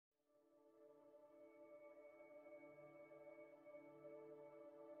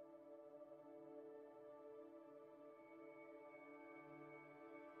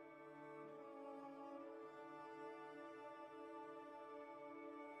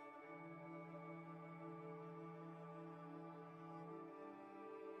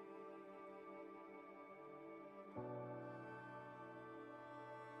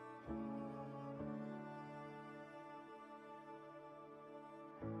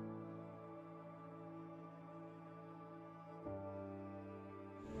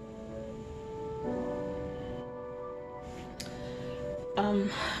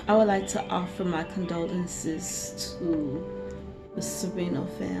I would like to offer my condolences to the Serino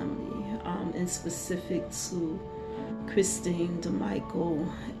family, in specific to Christine, DeMichael,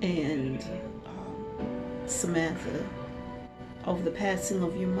 and Samantha, over the passing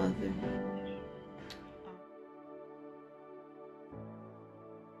of your mother.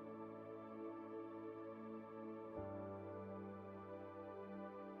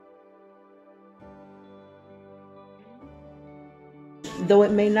 Though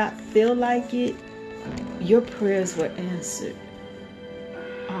it may not feel like it, your prayers were answered.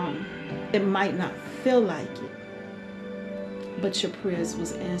 It might not feel like it, but your prayers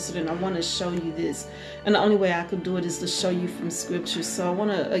was answered. And I want to show you this. And the only way I could do it is to show you from scripture. So I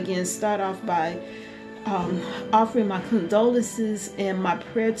want to again start off by offering my condolences and my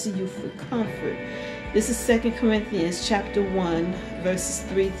prayer to you for comfort. This is 2 Corinthians chapter 1, verses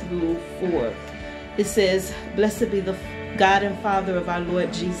 3 through 4. It says, "Blessed be the God and Father of our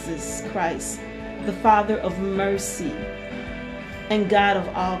Lord Jesus Christ, the Father of mercy and God of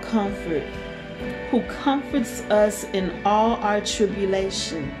all comfort, who comforts us in all our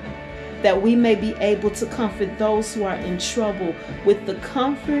tribulation, that we may be able to comfort those who are in trouble with the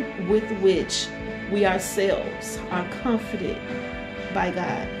comfort with which we ourselves are comforted by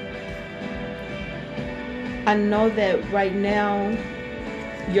God." I know that right now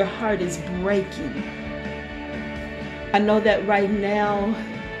your heart is breaking. I know that right now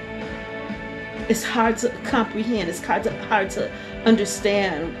it's hard to comprehend. It's hard to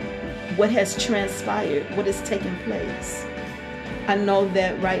understand what has transpired, what has taken place. I know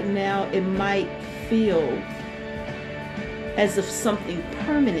that right now it might feel as if something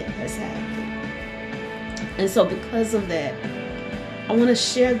permanent has happened. And so because of that, I want to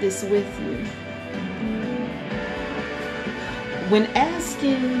share this with you. When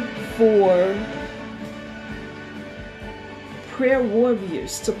asking for prayer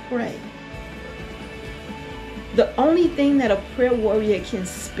warriors to pray, the only thing that a prayer warrior can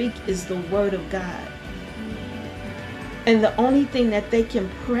speak is the word of God. And the only thing that they can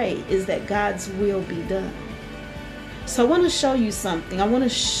pray is that God's will be done. So I want to show you something. I want to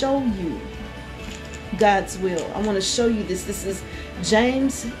show you God's will. I want to show you this. This is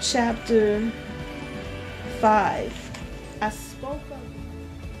James chapter 5. I spoke of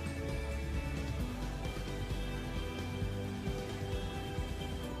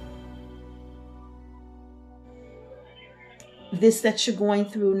this that you're going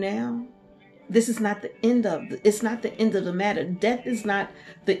through now. This is not the end of it's not the end of the matter. Death is not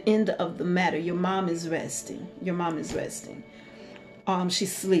the end of the matter. Your mom is resting. Your mom is resting.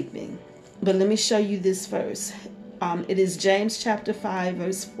 She's sleeping. But let me show you this verse. It is James chapter 5,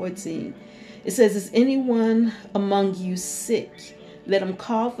 verse 14. It says, "Is anyone among you sick? Let him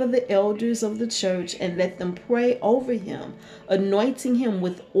call for the elders of the church and let them pray over him, anointing him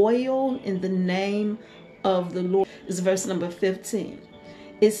with oil in the name of the Lord." This is verse number 15.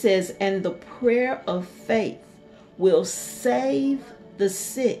 It says, "And the prayer of faith will save the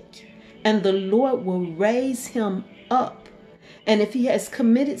sick, and the Lord will raise him up. And if he has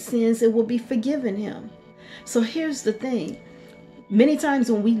committed sins, it will be forgiven him." So here's the thing. Many times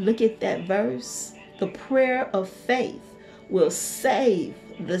when we look at that verse, the prayer of faith will save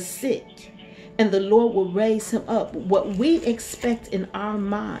the sick, and the Lord will raise him up. What we expect in our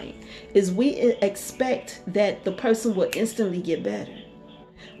mind is we expect that the person will instantly get better.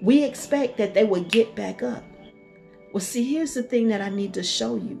 We expect that they will get back up. Well, see, here's the thing that I need to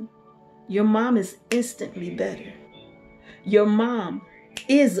show you. Your mom is instantly better. Your mom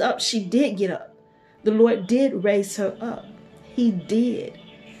is up. She did get up. The Lord did raise her up. He did.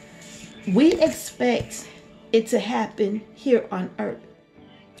 We expect it to happen here on earth.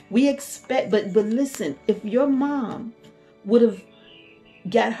 We expect, but listen, if your mom would have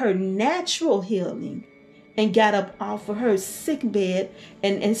got her natural healing and got up off of her sick bed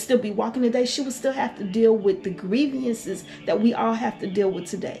and still be walking today, she would still have to deal with the grievances that we all have to deal with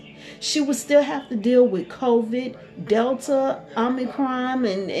today. She would still have to deal with COVID, Delta, Omicron,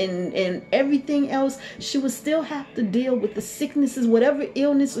 and everything else. She would still have to deal with the sicknesses, whatever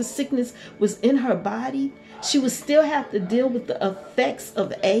illness or sickness was in her body. She would still have to deal with the effects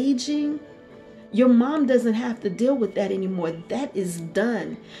of aging. Your mom doesn't have to deal with that anymore. That is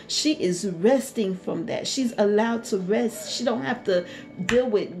done. She is resting from that. She's allowed to rest. She don't have to deal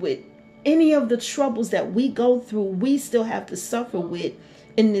with any of the troubles that we go through. We still have to suffer with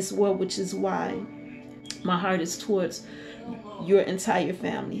in this world, which is why my heart is towards your entire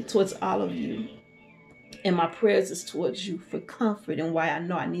family, towards all of you. And my prayers is towards you for comfort, and why I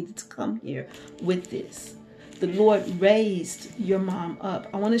know I needed to come here with this. The Lord raised your mom up.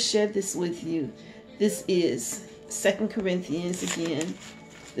 I want to share this with you. This is 2 Corinthians again.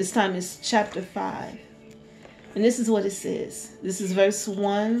 This time it's chapter 5. And this is what it says. This is verse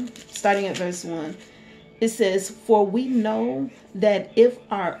 1, starting at verse 1. It says, "For we know that if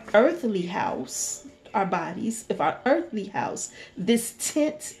our earthly house, our bodies, if our earthly house, this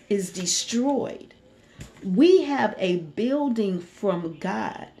tent is destroyed, we have a building from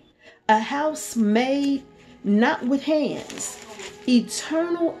God, a house made not with hands,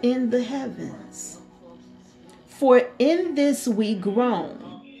 eternal in the heavens. For in this we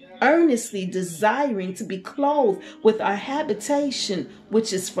groan, earnestly desiring to be clothed with our habitation,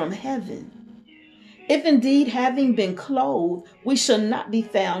 which is from heaven. If indeed having been clothed, we shall not be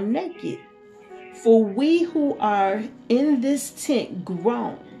found naked. For we who are in this tent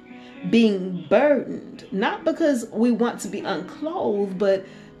groan, being burdened, not because we want to be unclothed, but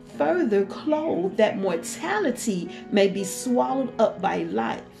further clothed, that mortality may be swallowed up by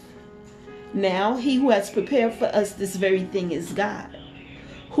life. Now he who has prepared for us this very thing is God,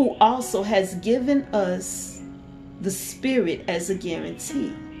 who also has given us the Spirit as a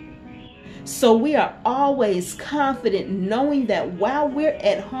guarantee. So we are always confident, knowing that while we're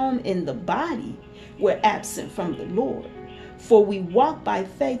at home in the body, we're absent from the Lord. For we walk by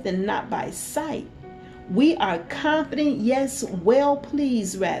faith and not by sight. We are confident, yes, well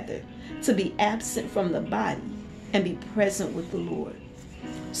pleased rather, to be absent from the body and be present with the Lord."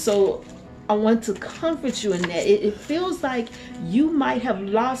 So I want to comfort you in that. It feels like you might have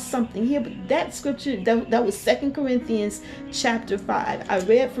lost something here, but that scripture, that was 2 Corinthians chapter 5. I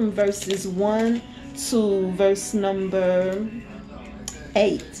read from verses 1 to verse number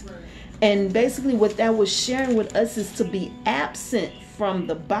 8. And basically what that was sharing with us is to be absent from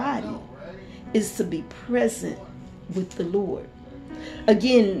the body is to be present with the Lord.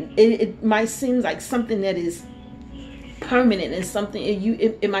 Again, it might seem like something that is permanent and something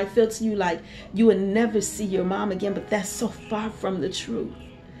it might feel to you like you will never see your mom again, but that's so far from the truth.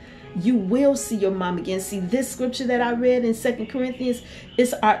 You will see your mom again. See, this scripture that I read in 2 Corinthians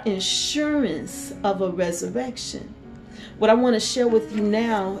is our insurance of a resurrection. What I want to share with you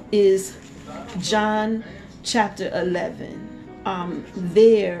now is John chapter 11.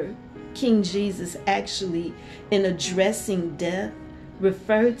 There, King Jesus actually, in addressing death,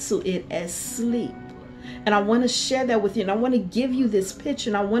 referred to it as sleep. And I want to share that with you. And I want to give you this picture.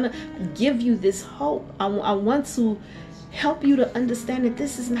 And I want to give you this hope. I want to help you to understand that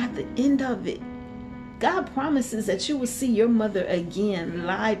this is not the end of it. God promises that you will see your mother again,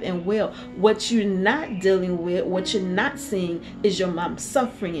 live and well. What you're not dealing with, what you're not seeing, is your mom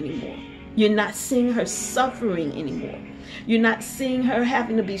suffering anymore. You're not seeing her suffering anymore. You're not seeing her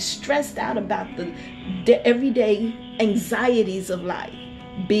having to be stressed out about the everyday anxieties of life,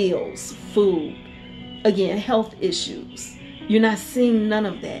 bills, food, again, health issues. You're not seeing none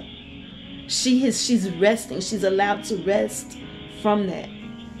of that. She's resting. She's allowed to rest from that.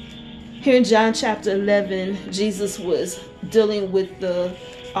 Here in John chapter 11, Jesus was dealing with the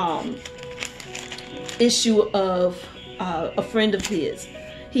issue of a friend of his.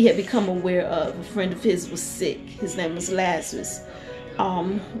 He had become aware of a friend of his was sick. His name was Lazarus.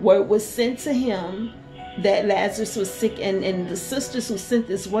 Word was sent to him that Lazarus was sick, and the sisters who sent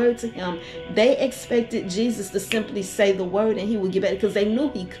this word to him, they expected Jesus to simply say the word and he would get better, because they knew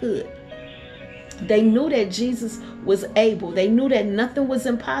he could. They knew that Jesus was able. They knew that nothing was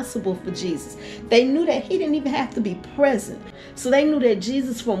impossible for Jesus. They knew that he didn't even have to be present. So they knew that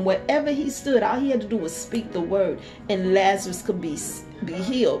Jesus, from wherever he stood, all he had to do was speak the word and Lazarus could be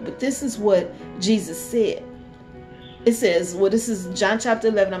healed. But this is what Jesus said. It says, well, this is John chapter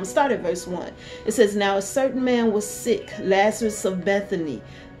 11. I'm going to start at verse 1. It says, "Now a certain man was sick, Lazarus of Bethany,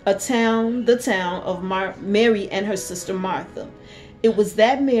 the town of Mary and her sister Martha. It was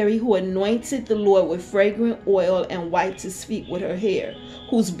that Mary who anointed the Lord with fragrant oil and wiped his feet with her hair,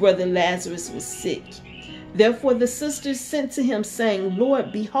 whose brother Lazarus was sick. Therefore the sisters sent to him, saying,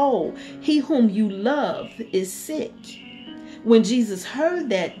 Lord, behold, he whom you love is sick." When Jesus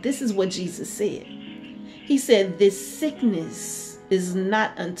heard that, this is what Jesus said. He said, "This sickness is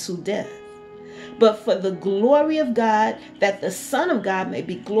not unto death, but for the glory of God, that the Son of God may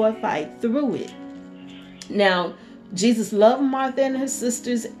be glorified through it." Now, Jesus loved Martha and her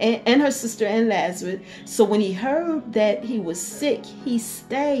sisters and her sister and Lazarus. So when he heard that he was sick, he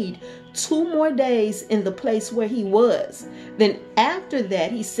stayed 2 more days in the place where he was. Then after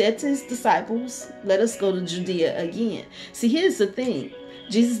that, he said to his disciples, "Let us go to Judea again." See, here's the thing.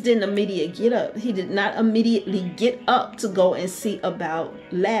 Jesus didn't immediately get up. He did not immediately get up to go and see about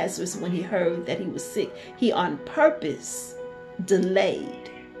Lazarus when he heard that he was sick. He on purpose delayed.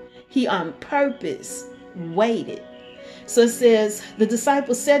 He on purpose waited. So it says, the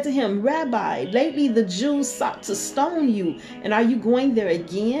disciples said to him, Rabbi, lately the Jews sought to stone you, and are you going there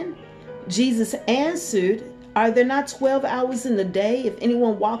again? Jesus answered, are there not 12 hours in the day? If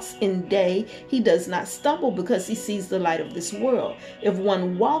anyone walks in day, he does not stumble because he sees the light of this world. If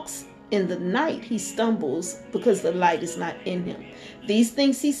one walks in the night, he stumbles because the light is not in him. These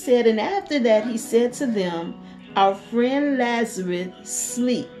things he said, and after that he said to them, our friend Lazarus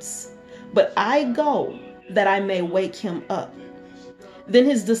sleeps, but I go that I may wake him up. Then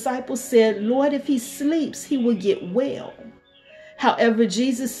his disciples said, Lord, if he sleeps, he will get well. However,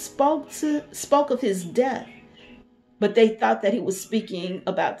 Jesus spoke of his death, but they thought that he was speaking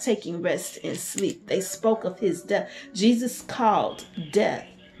about taking rest and sleep. They spoke of his death. Jesus called death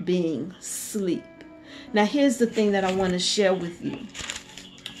being sleep. Now, here's the thing that I want to share with you.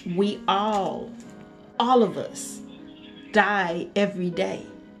 We all of us, die every day.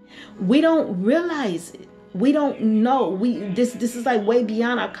 We don't realize it. We don't know. This is like way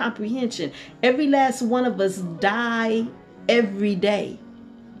beyond our comprehension. Every last one of us die every day.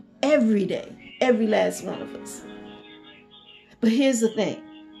 Every day. Every last one of us. But here's the thing.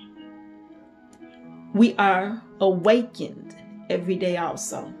 We are awakened every day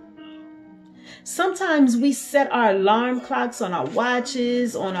also. Sometimes we set our alarm clocks on our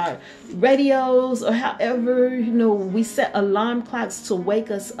watches, on our radios, or however, we set alarm clocks to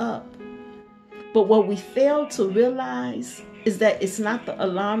wake us up. But what we fail to realize is that it's not the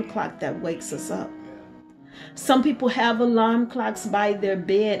alarm clock that wakes us up. Some people have alarm clocks by their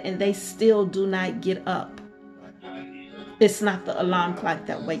bed and they still do not get up. It's not the alarm clock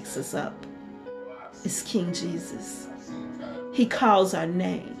that wakes us up. It's King Jesus. He calls our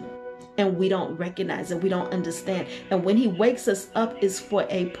name and we don't recognize it. We don't understand. And when he wakes us up, it's for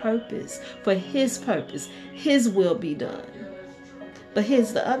a purpose, for his purpose. His will be done. But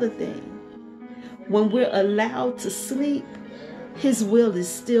here's the other thing. When we're allowed to sleep, his will is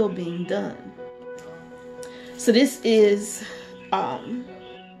still being done. So this is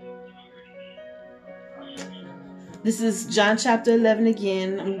John chapter 11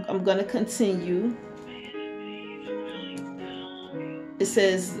 again. I'm going to continue. It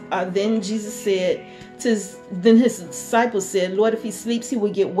says, then Jesus said, then his disciples said, Lord, if he sleeps, he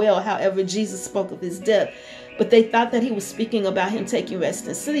will get well. However, Jesus spoke of his death. But they thought that he was speaking about him taking rest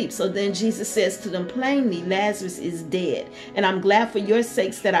and sleep. So then Jesus says to them plainly, Lazarus is dead. And I'm glad for your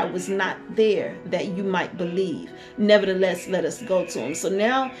sakes that I was not there, that you might believe. Nevertheless, let us go to him. So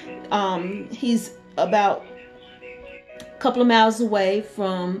now he's about a couple of miles away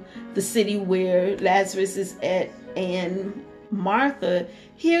from the city where Lazarus is at, and Martha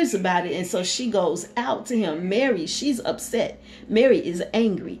hears about it, and so she goes out to him. Mary, she's upset. Mary is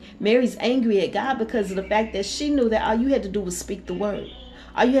angry. Mary's angry at God because of the fact that she knew that all you had to do was speak the word.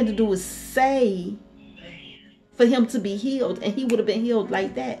 All you had to do was say for him to be healed, and he would have been healed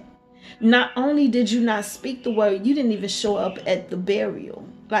like that. Not only did you not speak the word, you didn't even show up at the burial.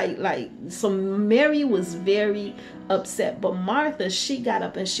 So Mary was very upset. But Martha, she got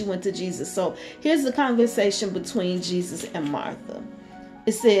up and she went to Jesus. So here's the conversation between Jesus and Martha.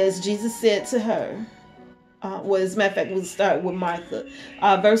 It says, Jesus said to her, as a matter of fact, we'll start with Martha.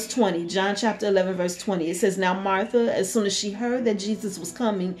 Verse 20, John chapter 11, verse 20. It says, now Martha, as soon as she heard that Jesus was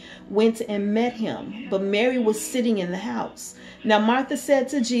coming, went and met him. But Mary was sitting in the house. Now Martha said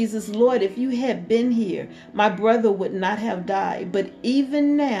to Jesus, Lord, if you had been here, my brother would not have died. But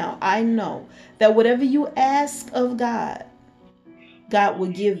even now I know that whatever you ask of God, God will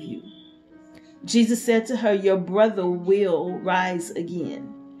give you. Jesus said to her, your brother will rise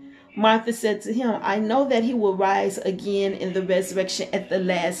again. Martha said to him, I know that he will rise again in the resurrection at the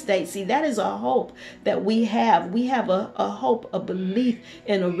last day. See, that is a hope that we have. We have a hope, a belief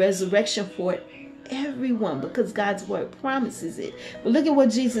in a resurrection for everyone because God's word promises it. But look at what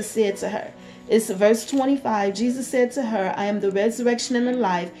Jesus said to her. It's verse 25. Jesus said to her, I am the resurrection and the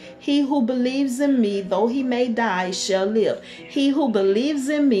life. He who believes in me, though he may die, shall live. He who believes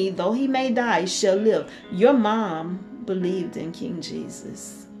in me, though he may die, shall live. Your mom believed in King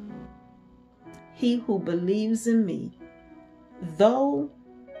Jesus. He who believes in me, though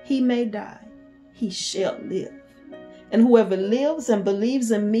he may die, he shall live. And whoever lives and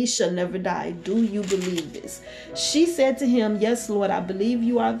believes in me shall never die. Do you believe this? She said to him, yes, Lord, I believe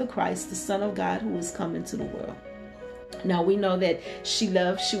you are the Christ, the Son of God, who is come into the world. Now we know that she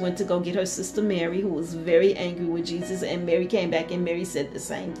left. She went to go get her sister Mary, who was very angry with Jesus. And Mary came back and Mary said the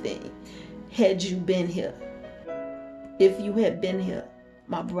same thing. Had you been here, if you had been here,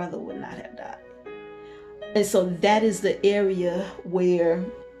 my brother would not have died. And so that is the area where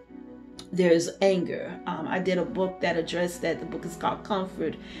There's anger. I did a book that addressed that. The book is called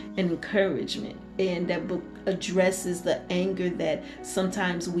Comfort and Encouragement. And that book addresses the anger that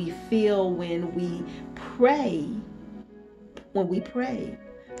sometimes we feel when we pray.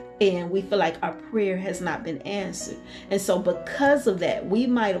 And we feel like our prayer has not been answered. And so because of that, we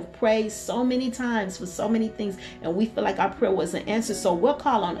might have prayed so many times for so many things, and we feel like our prayer wasn't answered. So we'll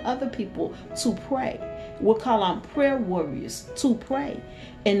call on other people to pray. We'll call on prayer warriors to pray.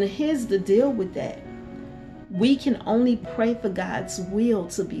 And here's the deal with that. We can only pray for God's will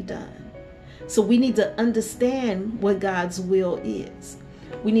to be done. So we need to understand what God's will is.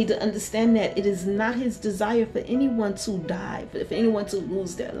 We need to understand that it is not his desire for anyone to die, for anyone to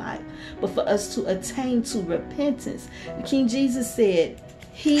lose their life, but for us to attain to repentance. King Jesus said,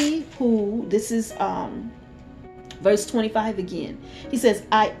 he who, this is verse 25 again. He says,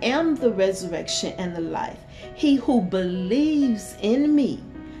 I am the resurrection and the life. He who believes in me,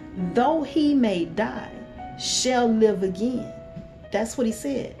 though he may die, shall live again. That's what he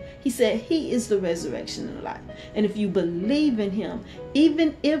said. He said he is the resurrection and the life. And if you believe in him,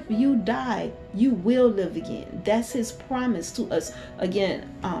 even if you die, you will live again. That's his promise to us.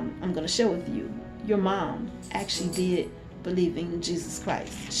 Again, I'm going to share with you, your mom actually did believe in Jesus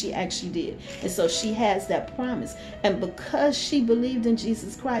Christ. She actually did. And so she has that promise. And because she believed in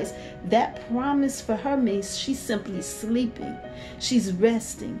Jesus Christ, that promise for her means she's simply sleeping. She's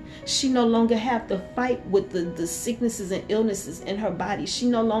resting. She no longer have to fight with the sicknesses and illnesses in her body. She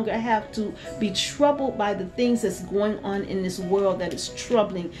no longer have to be troubled by the things that's going on in this world that is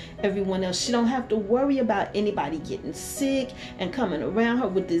troubling everyone else. She don't have to worry about anybody getting sick and coming around her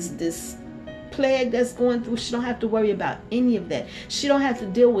with this plague that's going through. She don't have to worry about any of that. She don't have to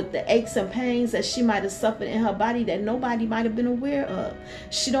deal with the aches and pains that she might have suffered in her body that nobody might have been aware of.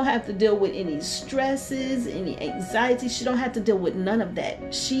 She don't have to deal with any stresses, any anxiety. She don't have to deal with none of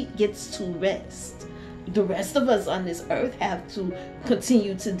that. She gets to rest. The rest of us on this earth have to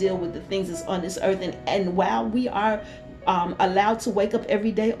continue to deal with the things that's on this earth. And while we are allowed to wake up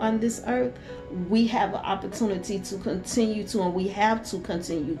every day on this earth, we have an opportunity to continue to, and we have to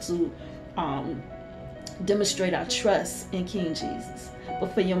continue to demonstrate our trust in King Jesus.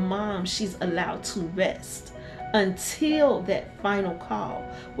 But for your mom, she's allowed to rest until that final call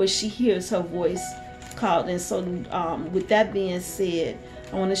where she hears her voice called. And so with that being said,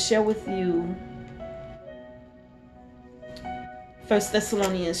 I want to share with you 1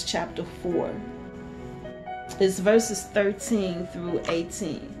 Thessalonians chapter 4. It's verses 13 through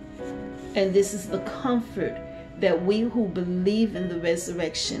 18. And this is the comfort that we who believe in the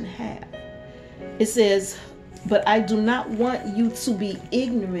resurrection have. It says, but I do not want you to be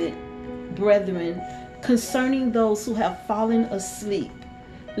ignorant, brethren, concerning those who have fallen asleep,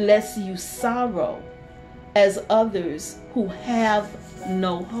 lest you sorrow as others who have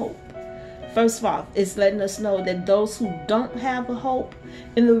no hope. First of all, it's letting us know that those who don't have a hope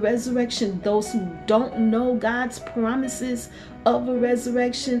in the resurrection, those who don't know God's promises of a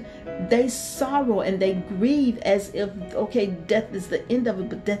resurrection, they sorrow and they grieve as if, okay, death is the end of it,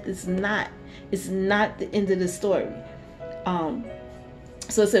 but death is not. It's not the end of the story.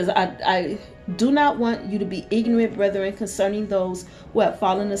 So it says, I do not want you to be ignorant, brethren, concerning those who have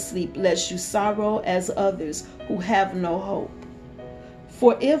fallen asleep, lest you sorrow as others who have no hope.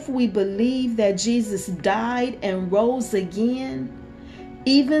 For if we believe that Jesus died and rose again,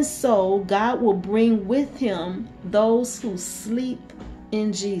 even so God will bring with him those who sleep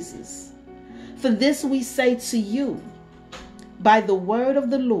in Jesus. For this we say to you, by the word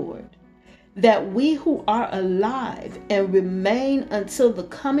of the Lord, that we who are alive and remain until the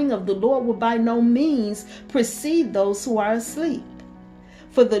coming of the Lord will by no means precede those who are asleep.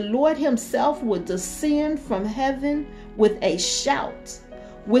 For the Lord himself will descend from heaven with a shout,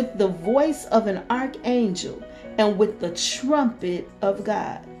 with the voice of an archangel, and with the trumpet of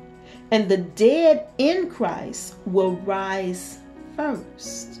God. And the dead in Christ will rise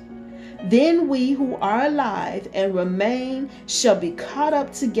first. Then we who are alive and remain shall be caught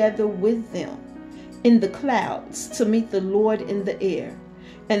up together with them in the clouds to meet the Lord in the air.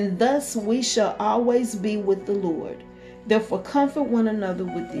 And thus we shall always be with the Lord. Therefore comfort one another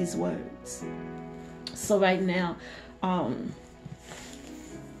with these words. So right now, I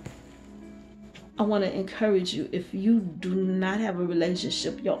want to encourage you, if you do not have a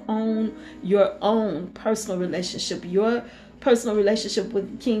relationship, your own personal relationship, your personal relationship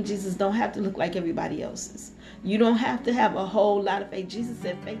with King Jesus don't have to look like everybody else's. You don't have to have a whole lot of faith. Jesus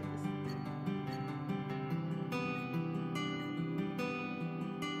said faith is.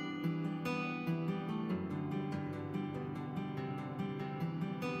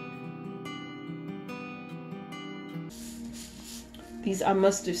 These are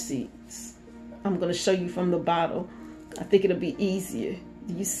mustard seeds. I'm going to show you from the bottle. I think it'll be easier.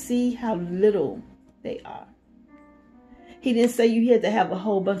 Do you see how little they are? He didn't say you had to have a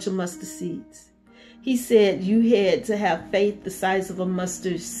whole bunch of mustard seeds. He said you had to have faith the size of a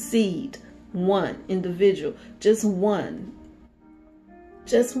mustard seed. One individual. Just one.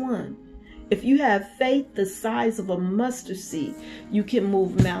 Just one. If you have faith the size of a mustard seed, you can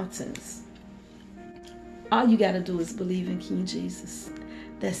move mountains. All you got to do is believe in King Jesus.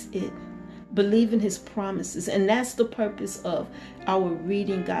 That's it. Believe in his promises. And that's the purpose of our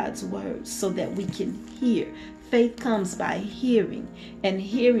reading God's word, so that we can hear. Faith comes by hearing, and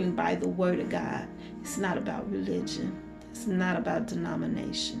hearing by the word of God. It's not about religion. It's not about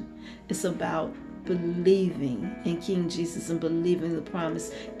denomination. It's about believing in King Jesus and believing the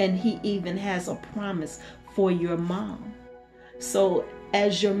promise. And he even has a promise for your mom. So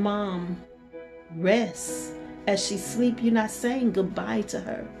as your mom rests, as she sleeps, you're not saying goodbye to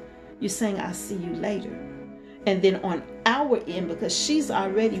her. You're saying, I'll see you later. And then on our end, because she's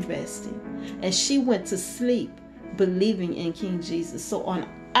already resting and she went to sleep believing in King Jesus. So on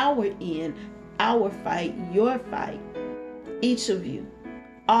our end, our fight, your fight, each of you,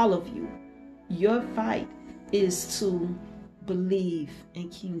 all of you, your fight is to believe in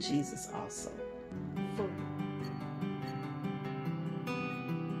King Jesus also.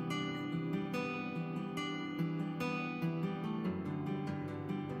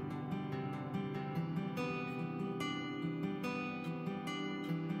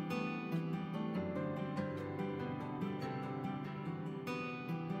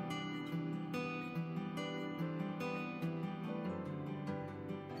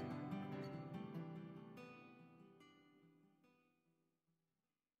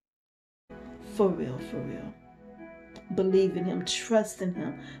 For real, for real. Believe in him. Trust in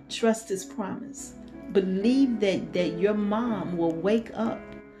him. Trust his promise. Believe that your mom will wake up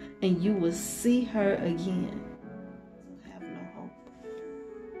and you will see her again. Have no hope.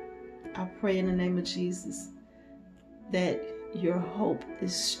 I pray in the name of Jesus that your hope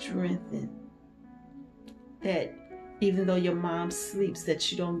is strengthened. That even though your mom sleeps,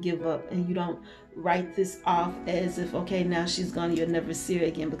 that you don't give up and you don't write this off as if, okay, now she's gone, you'll never see her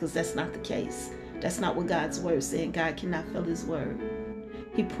again, because that's not the case. That's not what God's word says. God cannot fail his word.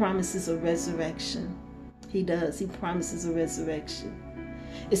 He promises a resurrection. He does. He promises a resurrection.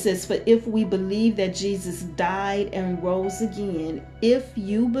 It says, for if we believe that Jesus died and rose again, if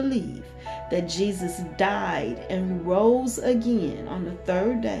you believe that Jesus died and rose again on the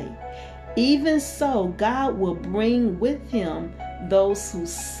third day, even so, God will bring with him those who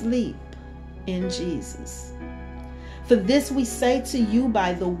sleep in Jesus. For this we say to you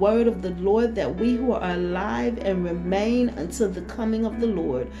by the word of the Lord, that we who are alive and remain until the coming of the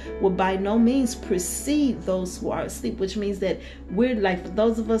Lord will by no means precede those who are asleep, which means that we're like, for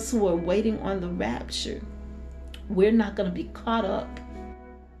those of us who are waiting on the rapture, we're not going to be caught up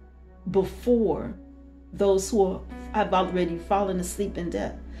before those who have already fallen asleep in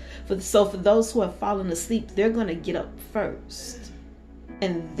death. So for those who have fallen asleep, they're going to get up first,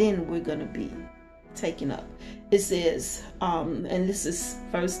 and then we're going to be taken up. It says, and this is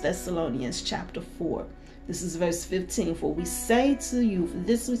 1 Thessalonians chapter 4. This is verse 15. For we say to you, for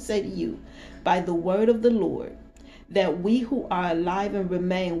this we say to you, by the word of the Lord, that we who are alive and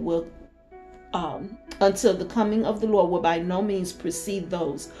remain will, until the coming of the Lord, will by no means precede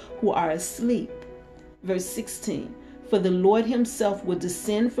those who are asleep. Verse 16. For the Lord himself will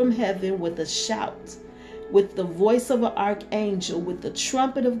descend from heaven with a shout, with the voice of an archangel, with the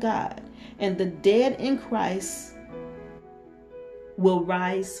trumpet of God, and the dead in Christ will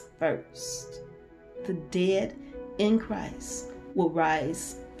rise first. The dead in Christ will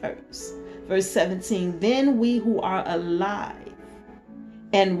rise first. Verse 17, then we who are alive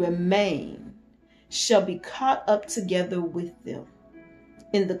and remain shall be caught up together with them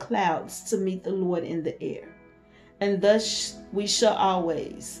in the clouds to meet the Lord in the air. And thus we shall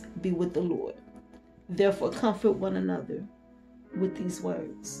always be with the Lord. Therefore comfort one another with these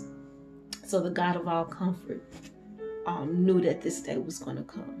words. So the God of all comfort knew that this day was going to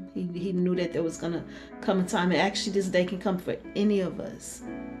come. He knew that there was going to come a time. And actually this day can come for any of us.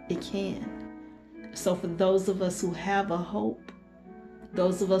 It can. So for those of us who have a hope,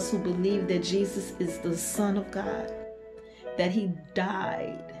 those of us who believe that Jesus is the Son of God, that he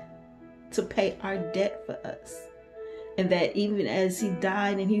died to pay our debt for us, and that even as he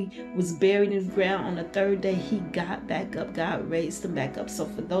died and he was buried in the ground, on the third day he got back up. God raised him back up. So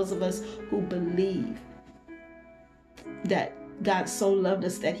for those of us who believe that God so loved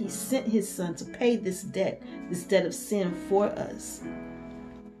us that he sent his son to pay this debt of sin for us,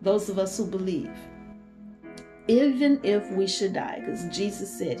 those of us who believe, Even if we should die, because Jesus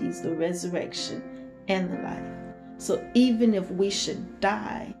said he's the resurrection and the life. So even if we should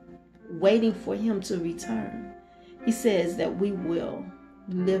die waiting for him to return, he says that we will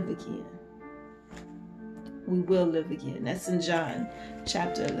live again. We will live again. That's in John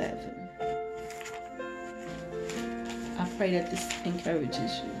chapter 11. I pray that this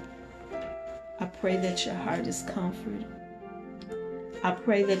encourages you. I pray that your heart is comforted. I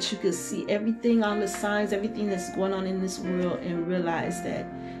pray that you can see everything on the signs, everything that's going on in this world, and realize that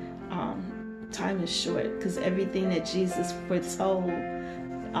time is short, because everything that Jesus foretold,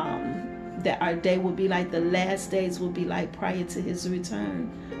 that our day will be like the last days will be like prior to his return,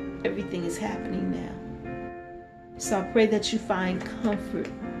 everything is happening now. So I pray that you find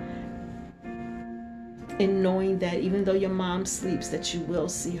comfort in knowing that even though your mom sleeps, that you will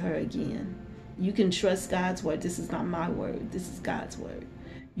see her again. You can trust God's word. This is not my word. This is God's word.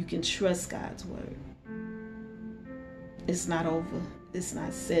 You can trust God's word. It's not over. It's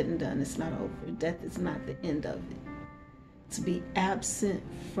not said and done. It's not over. Death is not the end of it. To be absent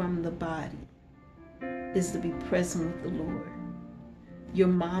from the body is to be present with the Lord. Your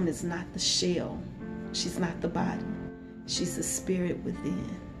mom is not the shell. She's not the body. She's the spirit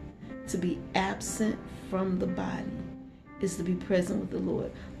within. To be absent from the body is to be present with the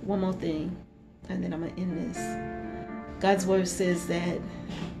Lord. One more thing, and then I'm going to end this. God's word says that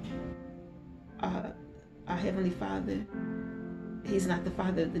our Heavenly Father, he's not the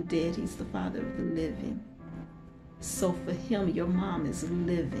Father of the dead, he's the Father of the living. So for him, your mom is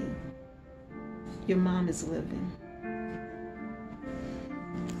living. Your mom is living.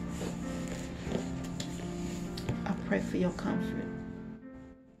 I pray for your comfort.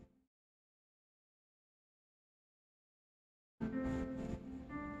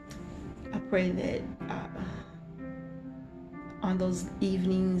 I pray that on those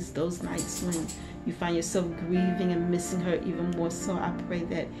evenings, those nights when you find yourself grieving and missing her even more so, I pray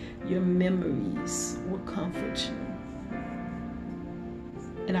that your memories will comfort you.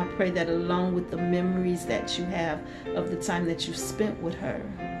 And I pray that along with the memories that you have of the time that you spent with her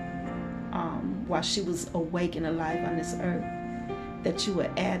while she was awake and alive on this earth, that you will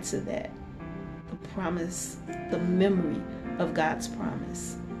add to that the promise, the memory of God's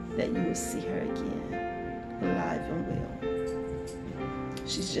promise that you will see her again, alive and well.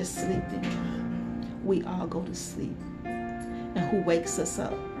 She's just sleeping. We all go to sleep. And who wakes us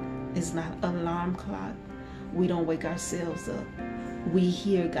up is not an alarm clock. We don't wake ourselves up. We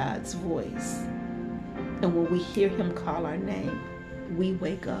hear God's voice. And when we hear him call our name, we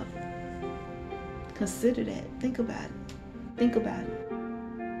wake up. Consider that. Think about it. Think about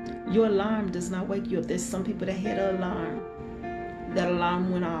it. Your alarm does not wake you up. There's some people that had an alarm. That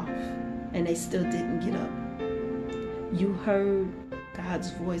alarm went off and they still didn't get up. You heard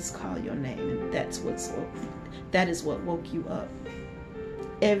God's voice call your name, and that is what woke you up.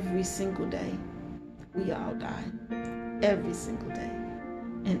 Every single day, we all die. Every single day.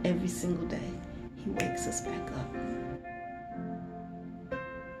 And every single day, he wakes us back up.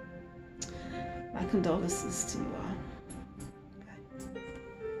 My condolences to you all.